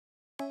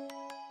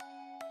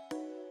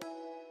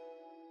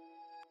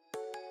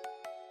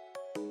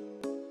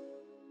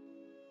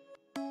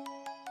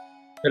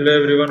Hello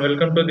everyone,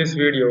 welcome to this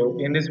video.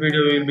 In this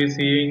video, we will be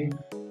seeing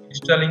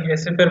installing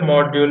SFR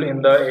module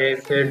in the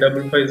ASA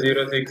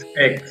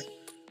 5506X.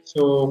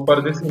 So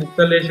for this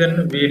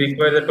installation, we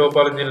require the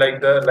topology like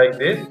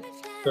this.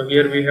 So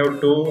here we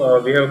have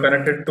we have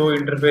connected two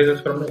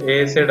interfaces from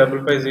ASA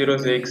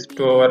 5506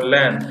 to our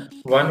LAN.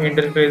 One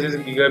interface is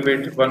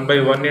gigabit 1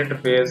 by 1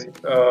 interface,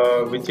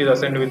 which is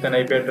assigned with an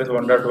IP address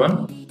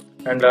 1.1,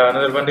 and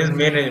another one is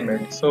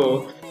management.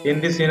 So in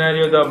this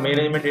scenario, the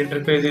management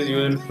interface is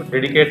used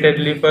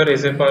dedicatedly for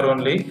SFR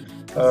only.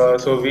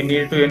 So we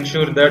need to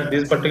ensure that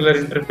this particular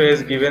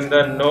interface given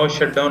the no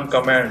shutdown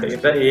command in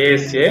the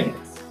ASA,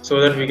 so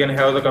that we can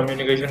have the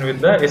communication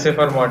with the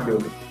SFR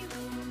module.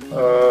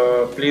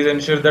 Please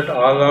ensure that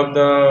all of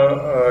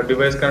the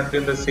device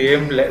connected in the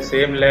same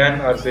LAN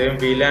or same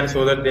VLAN,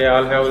 so that they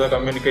all have the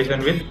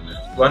communication with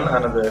one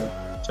another.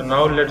 So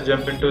now let's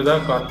jump into the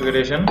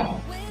configuration.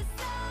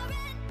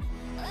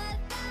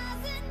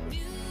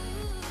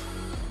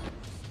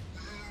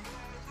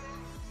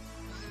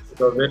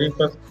 The very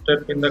first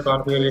step in the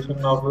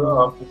configuration of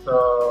this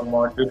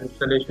module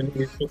installation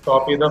is to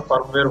copy the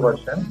firmware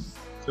version.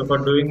 So for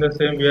doing the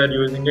same, we are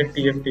using a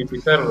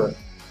TFTP server.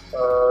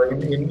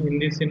 In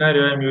this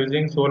scenario, I am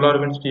using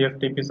SolarWinds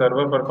TFTP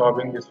server for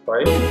copying this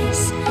file.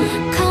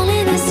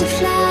 Calling us to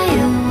fly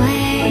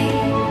away.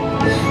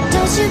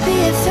 Don't you be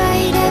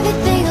afraid,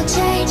 everything will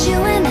change. You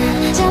and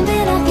I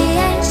jumping off the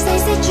edge. They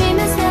say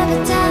dreamers never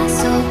die.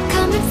 So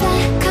come and fly,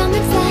 come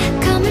and fly,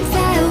 come and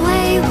fly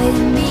away with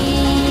me.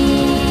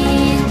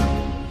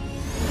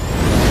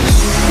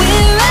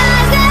 We're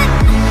rising,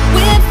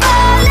 we're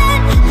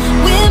falling,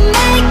 we're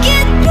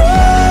making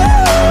through.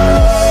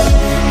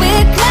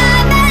 We're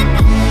climbing,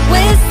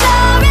 we're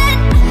soaring.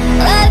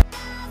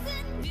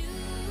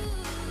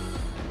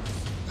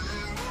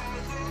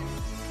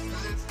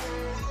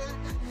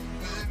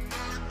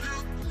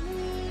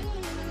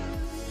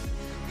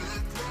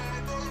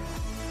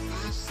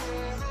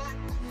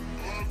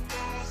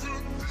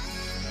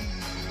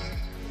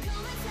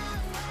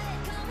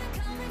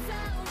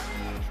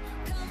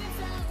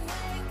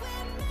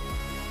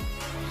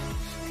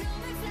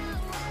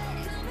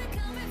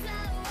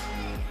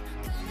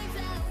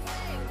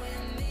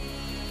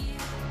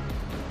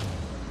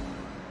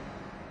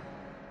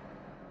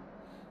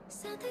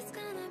 Something's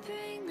gonna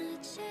bring the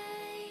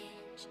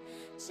change.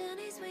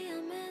 Journeys we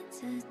are meant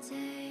to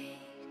take.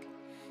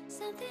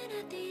 Something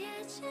at the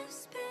edge of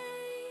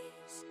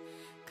space,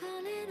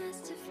 calling us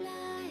to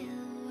fly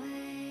away.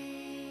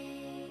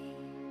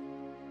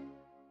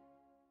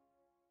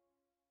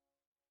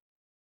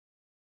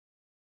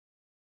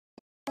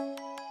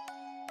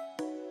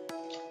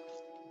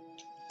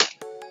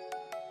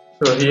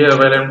 So here,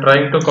 while I am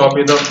trying to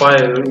copy the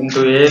file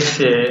into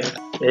ASA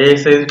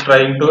is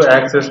trying to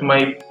access my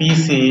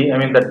PC, I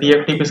mean the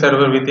TFTP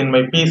server within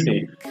my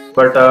PC.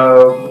 But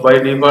by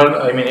default,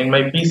 I mean in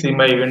my PC,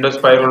 my Windows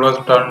firewall was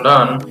turned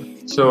on.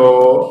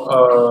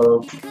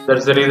 So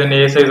that's the reason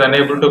ASA is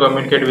unable to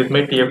communicate with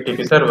my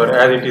TFTP server,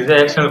 as it is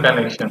an external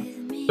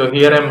connection. So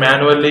here I am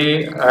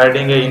manually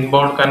adding an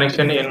inbound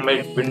connection in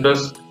my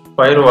Windows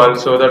firewall,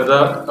 so that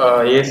the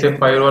ASA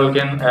firewall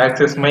can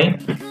access my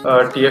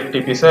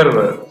TFTP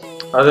server.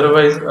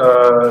 Otherwise,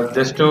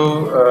 just to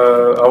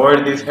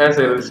avoid this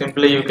hassle,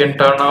 simply you can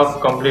turn off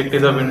completely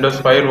the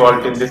Windows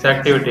firewall till this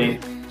activity,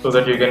 so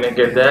that you can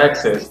get the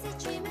access.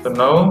 So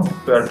now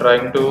we are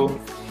trying to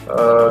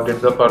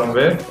get the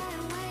firmware.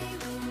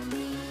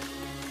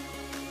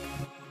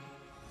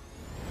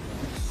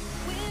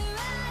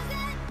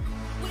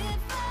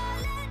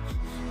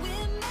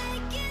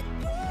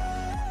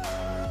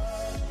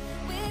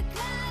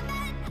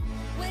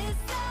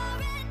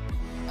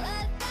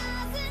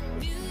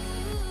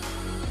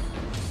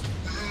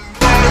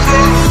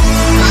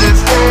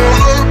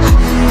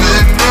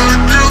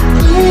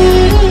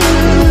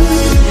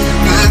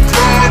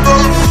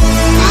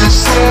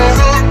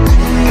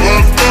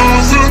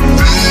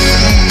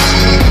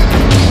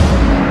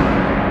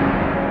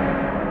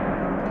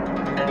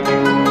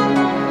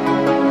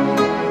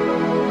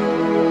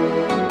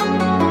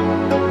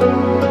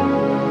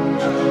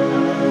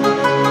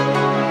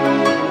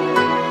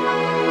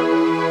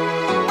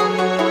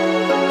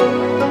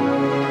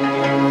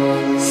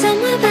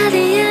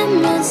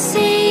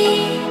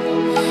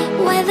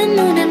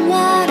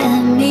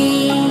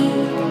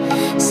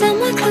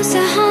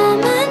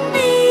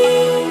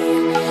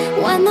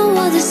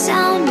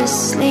 Sound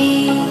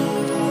asleep.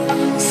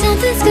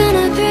 Something's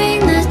gonna bring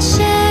the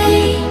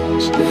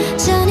change.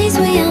 Journeys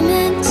we are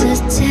meant to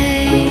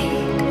take.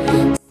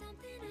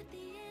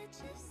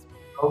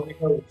 Now we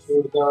have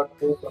ensured the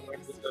two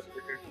commands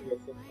associated to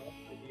SFR.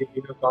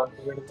 We have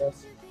configured the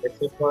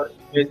SFR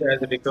image as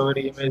a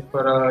recovery image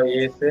for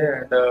ASA,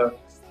 and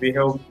we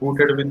have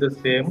booted with the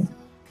same.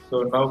 So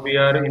now we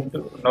have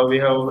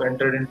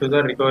entered into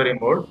the recovery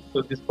mode.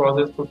 So this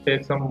process could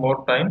take some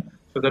more time.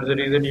 So that's the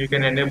reason you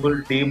can enable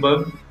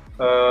debug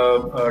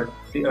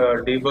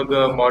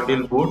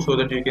module boot, so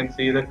that you can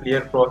see the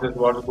clear process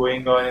what's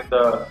going on in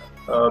the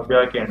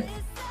back end.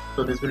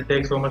 So this will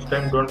take so much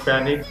time. Don't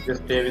panic.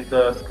 Just stay with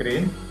the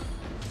screen.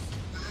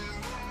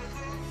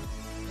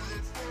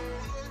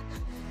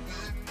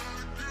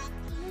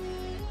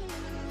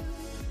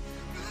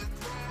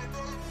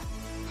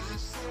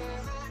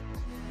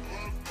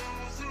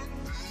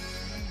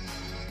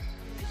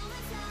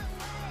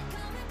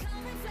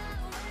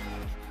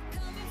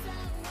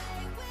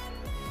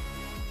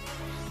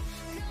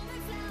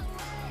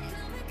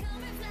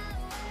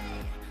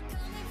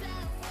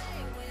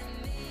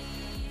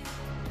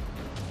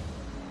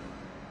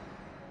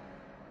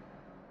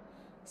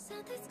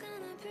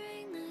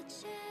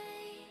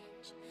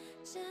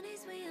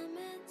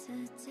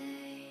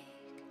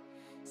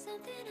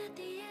 Something at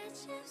the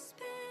edge of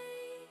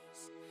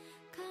space,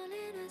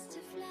 calling us to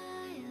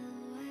fly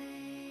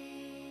away.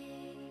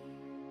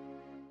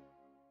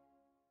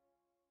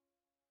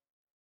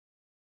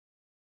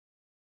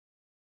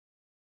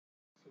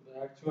 So the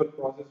actual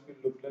process will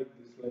look like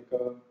this.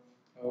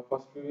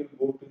 First we will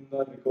boot in the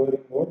recovery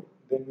mode.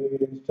 Then we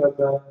will install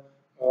the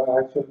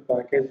actual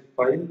package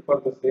file for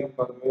the same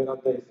firmware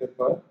of the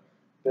SFR.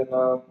 Then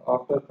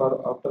after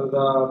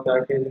the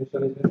package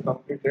installation is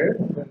completed,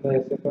 then the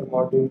SFR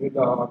module will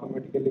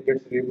automatically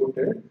gets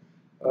rebooted.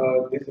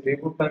 This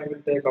reboot time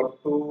will take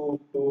up to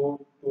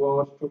 2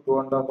 hours to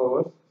 2.5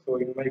 hours. So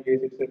in my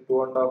case, it's a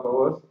 2.5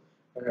 hours.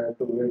 I have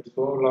to wait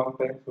so long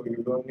time, so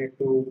you don't need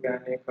to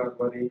panic or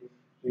worry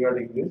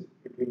regarding this.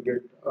 It will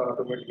get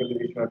automatically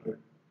restarted.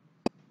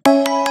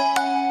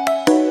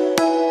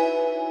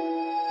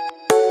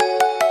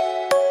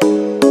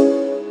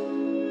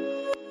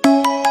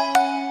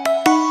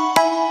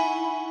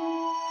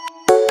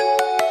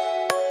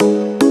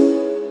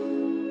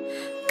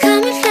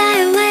 Come and fly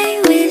away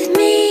with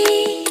me.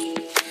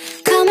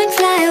 Come and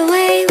fly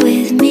away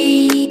with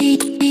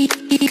me.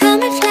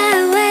 Come and fly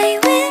away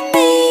with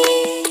me.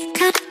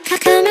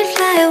 Come and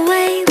fly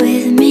away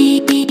with me.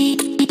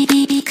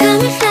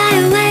 Come and fly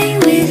away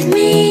with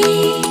me.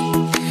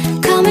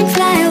 Come and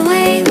fly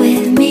away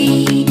with me.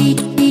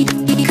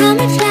 Come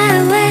and fly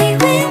away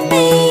with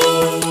me.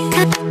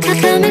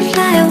 Come and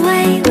fly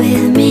away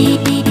with me.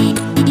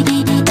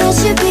 Don't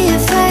you be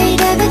afraid,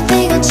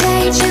 everything will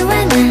change. You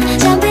and I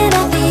jumping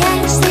off the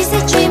edge. They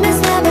say dreamers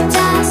never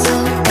die. So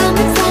come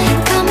and fly,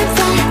 come and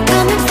fly,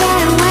 come and fly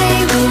away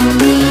with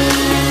me.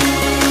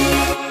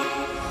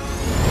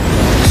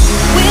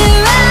 We're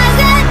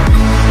rising,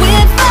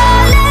 we're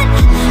falling,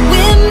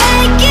 we're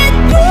making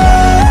through.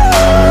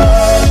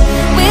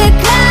 We're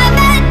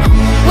climbing,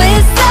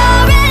 we're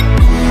soaring,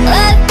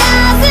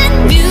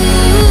 1,000 views.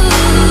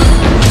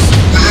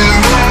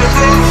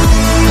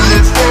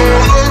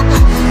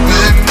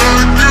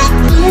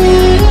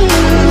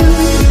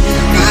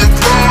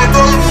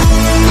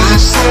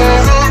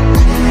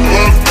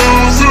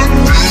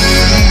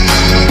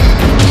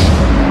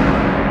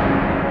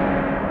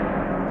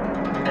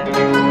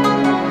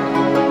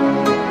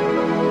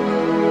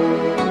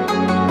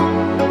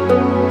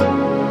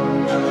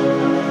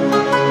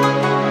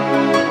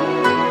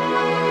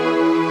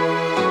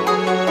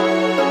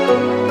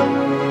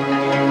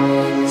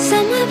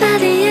 Somewhere by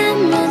the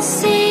emerald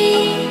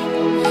sea,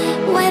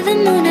 where the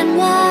moon and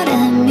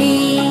water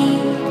meet.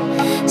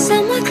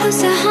 Somewhere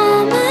close to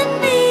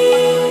harmony,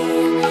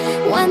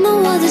 when the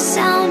world is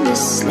sound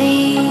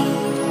asleep.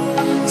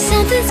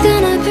 Something's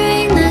gonna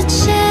bring the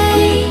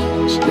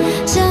change,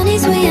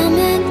 journeys we are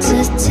meant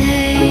to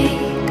take.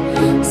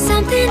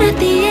 Something at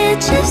the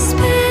edge of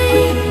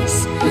space,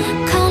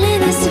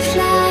 calling us to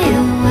fly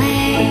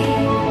away.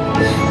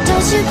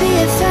 Don't you be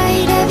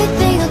afraid,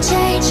 everything will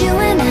change. You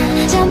and I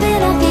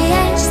jumping off the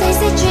edge. They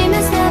say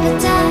dreamers never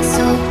die.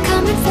 So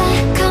come and fly,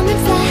 come and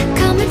fly,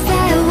 come and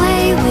fly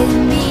away with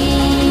me.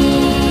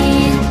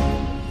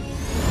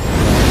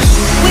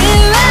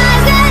 We're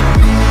rising,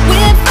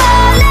 we're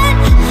falling,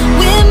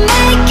 we're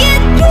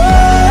making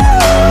through.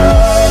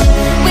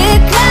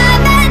 We're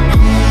climbing,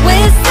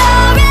 we're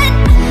soaring,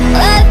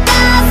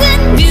 1,000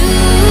 views.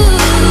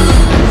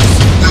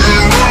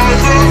 Come and fly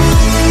away,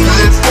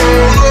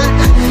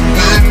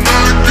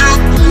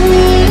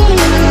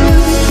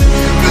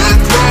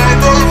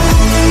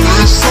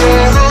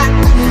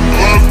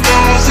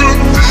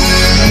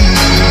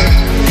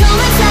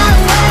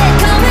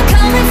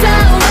 come and fly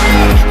away,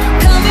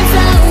 come and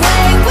fly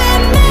away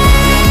with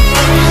me.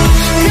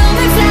 Come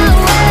and fly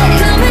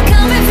away,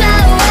 come and fly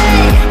away,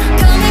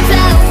 come and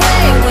fly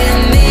away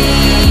with me.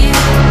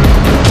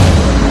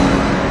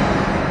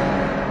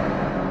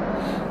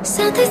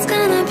 Something's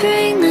gonna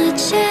bring the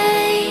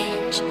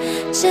change,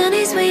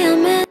 journeys we are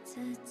meant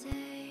to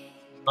take.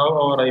 Now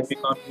our IP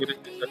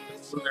configuration is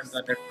successful and the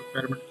network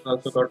parameters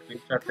also got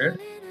restarted.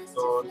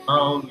 So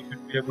now we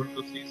will be able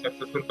to see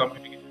successful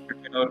communication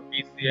between our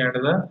PC and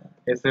the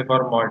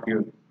SFR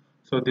module.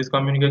 So this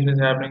communication is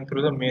happening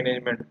through the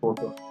management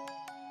portal.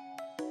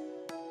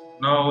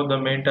 Now the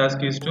main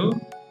task is to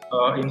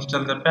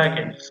install the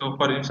package. So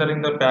for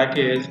installing the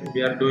package,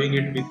 we are doing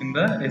it within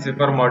the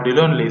SFR module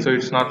only. So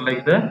it's not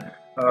like the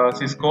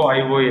Cisco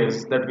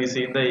IOS that we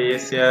see in the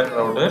ASA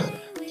routers.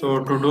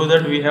 So to do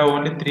that, we have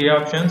only three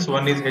options.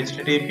 One is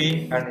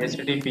HTTP and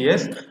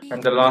HTTPS,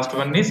 and the last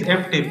one is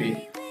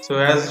FTP. So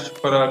as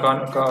for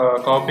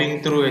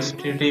copying through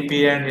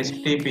HTTP and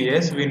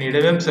HTTPS, we need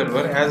a web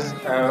server. As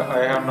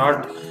I have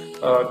not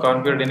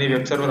configured any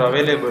web server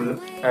available,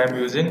 I am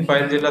using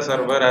FileZilla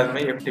server as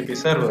my FTP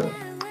server.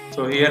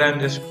 So here I am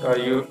just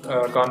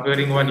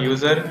configuring one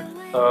user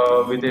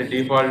with a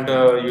default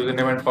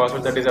username and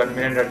password, that is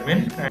admin and admin.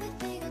 And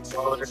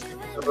now the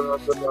FTP server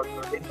also got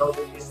running. Now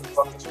we need to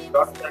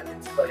configure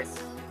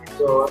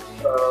so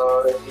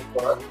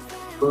SFR.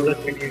 So that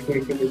we need to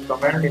issue this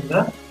command in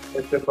the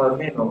SFR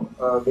menu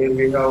where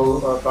we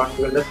have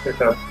configured the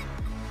setup.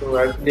 So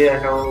actually I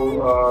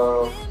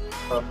have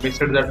missed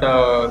that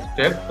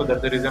step, so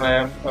that's the reason I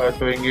am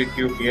showing it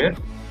to you here.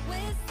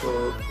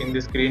 So in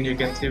the screen you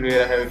can see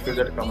where I have issued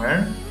that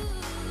command.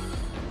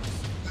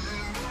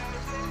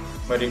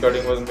 My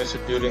recording was missed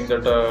during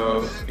that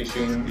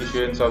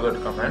issuance of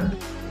that command.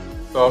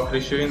 So after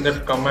issuing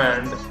that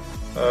command,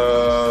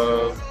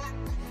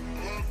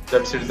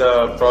 that's it,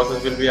 the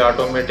process will be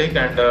automatic,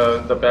 and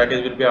the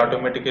package will be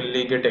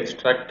automatically get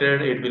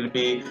extracted, it will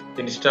be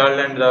installed,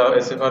 and the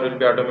SFR will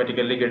be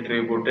automatically get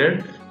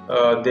rebooted.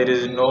 There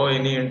is no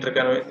any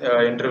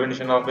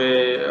intervention of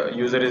a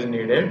user is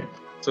needed.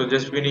 So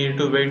just we need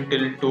to wait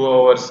till 2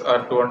 hours or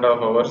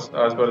 2.5 hours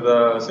as per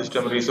the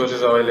system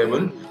resources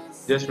available.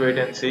 Just wait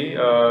and see.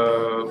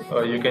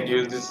 You can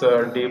use this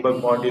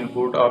debug module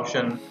boot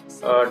option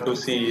to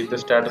see the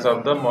status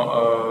of the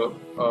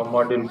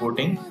module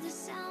booting.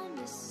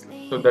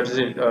 So that's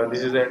it.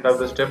 This is the end of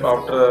the step.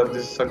 After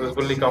this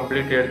successfully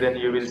completed, then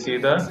you will see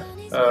the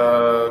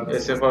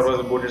SFR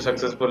was booted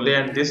successfully,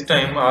 and this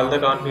time all the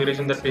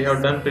configuration that we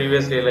have done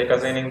previously, like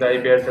assigning the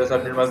IP address,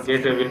 subnet mask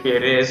gateway, will be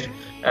erased,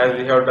 as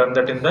we have done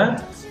that in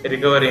the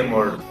recovery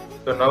mode.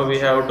 So now we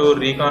have to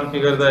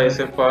reconfigure the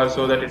SFR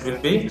so that it will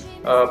be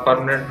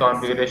permanent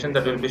configuration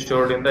that will be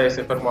stored in the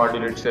SFR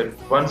module itself.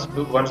 Once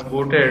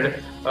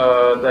booted,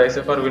 the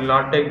SFR will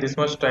not take this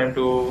much time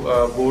to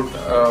boot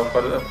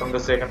from the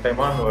second time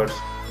onwards.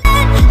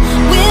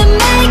 We'll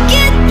make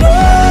it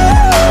through.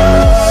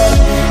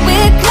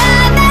 We're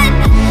climbing,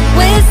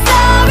 we're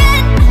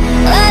soaring,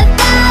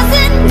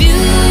 1,000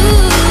 views.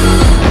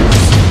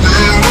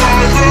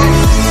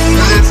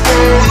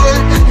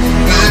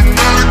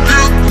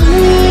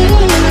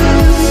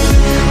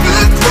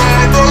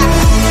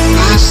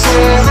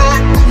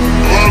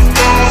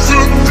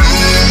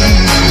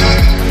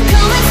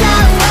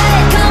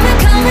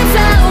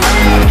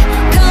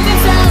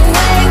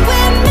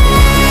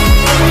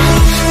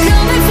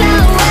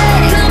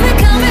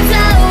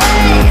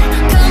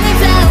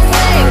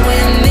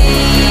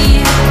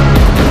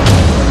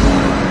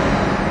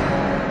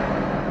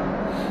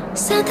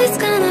 Something's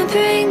gonna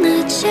bring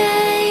the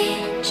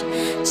change,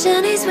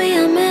 journeys we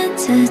are meant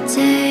to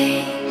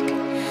take.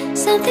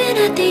 Something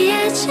at the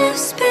edge of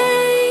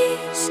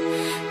space,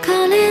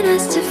 calling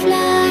us to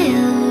fly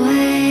away.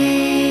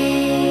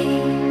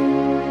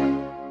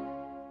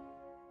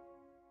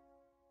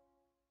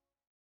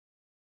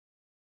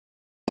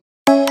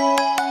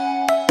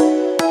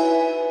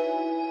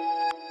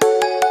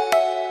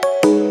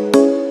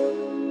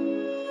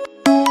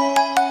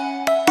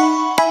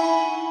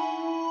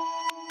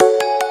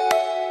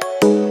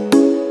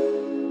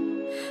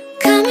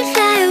 Come and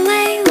fly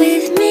away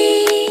with me.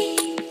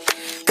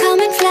 Come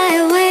and fly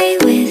away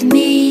with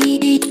me.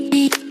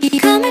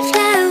 Come and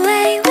fly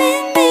away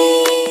with me.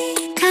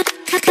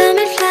 Come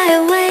and fly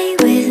away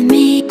with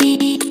me.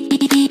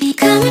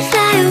 Come and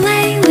fly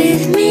away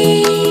with me.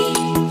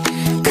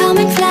 Come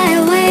and fly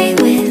away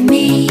with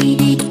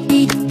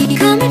me.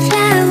 Come and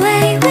fly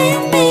away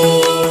with me.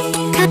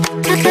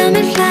 Come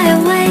and fly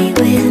away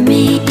with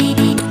me.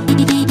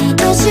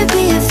 Don't you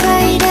be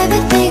afraid,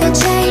 everything will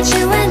change.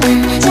 You and I,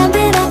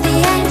 jumping off the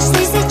edge.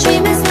 They say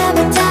dreamers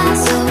never die.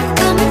 So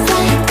come and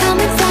fly, come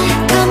and fly,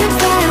 come and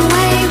fly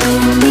away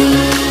with me.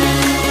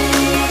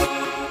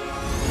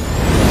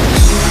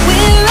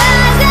 We're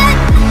rising,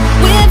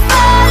 we're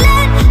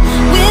falling,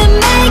 we'll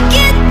make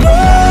it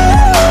through.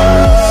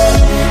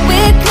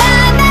 We're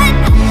climbing,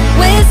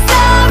 we're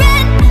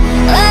soaring,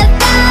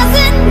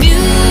 1,000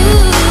 views.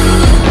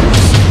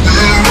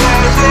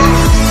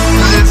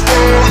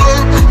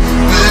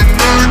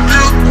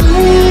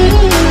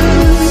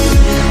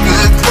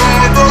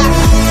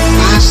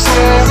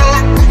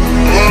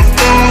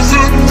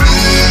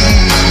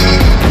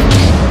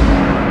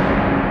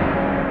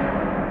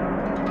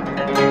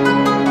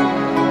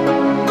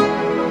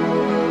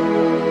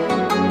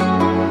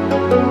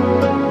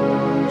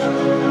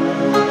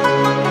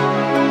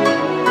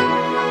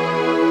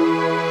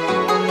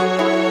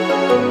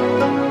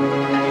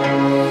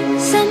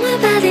 Somewhere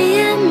by the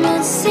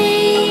emerald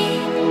sea,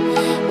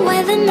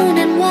 where the moon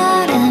and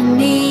water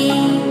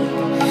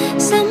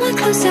meet. Somewhere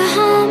close to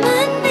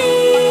harmony,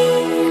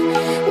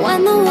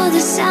 when the world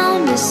is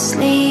sound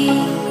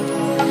asleep.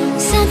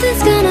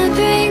 Something's gonna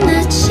bring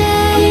the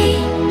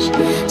change,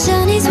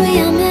 journeys we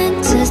are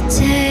meant to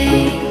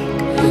take.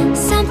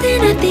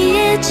 Something at the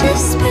edge of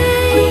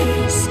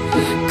space,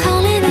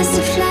 calling us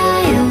to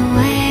fly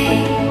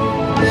away.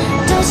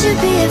 Don't you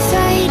be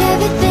afraid,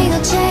 everything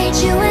will change.